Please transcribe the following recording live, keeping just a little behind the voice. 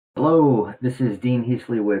Hello, this is Dean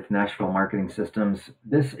Heasley with Nashville Marketing Systems.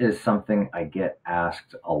 This is something I get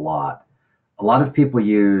asked a lot. A lot of people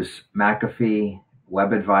use McAfee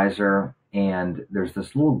Web Advisor, and there's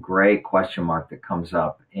this little gray question mark that comes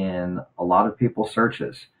up in a lot of people's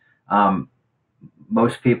searches. Um,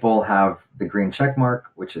 Most people have the green check mark,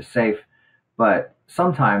 which is safe, but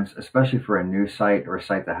sometimes, especially for a new site or a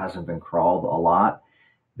site that hasn't been crawled a lot,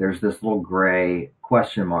 there's this little gray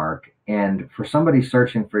question mark. And for somebody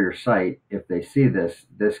searching for your site, if they see this,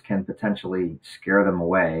 this can potentially scare them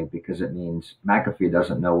away because it means McAfee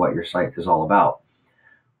doesn't know what your site is all about.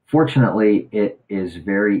 Fortunately, it is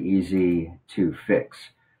very easy to fix.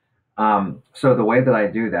 So the way that I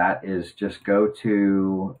do that is just go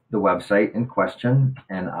to the website in question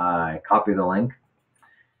and I copy the link.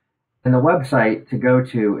 And the website to go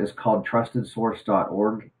to is called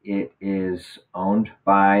trustedsource.org. It is owned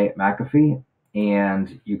by McAfee,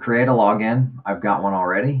 and you create a login. I've got one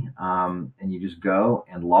already, and you just go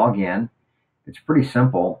and log in. It's pretty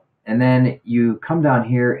simple. And then you come down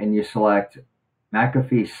here and you select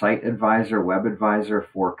McAfee Site Advisor, Web Advisor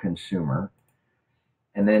for Consumer,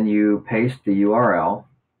 and then you paste the URL.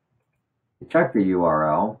 You check the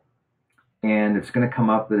URL, and it's going to come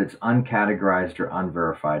up that it's uncategorized or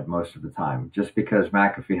unverified most of the time, just because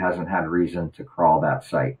McAfee hasn't had reason to crawl that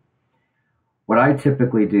site. What I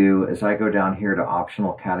typically do is I go down here to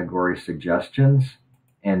optional category suggestions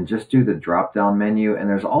and just do the drop down menu, and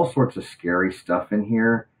there's all sorts of scary stuff in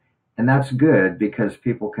here, and that's good because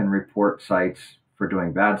people can report sites for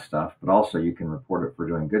doing bad stuff, but also you can report it for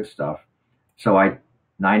doing good stuff. So I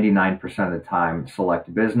 99% of the time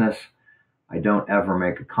select business. I don't ever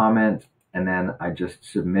make a comment, and then I just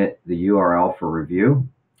submit the URL for review.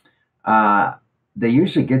 They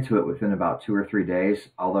usually get to it within about 2 or 3 days,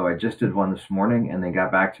 although I just did one this morning and they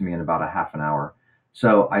got back to me in about a half an hour.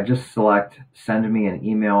 So I just select send me an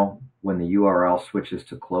email when the URL switches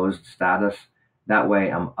to closed status. That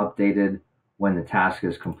way I'm updated when the task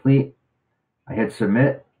is complete. I hit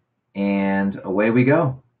submit and away we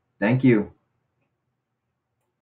go. Thank you.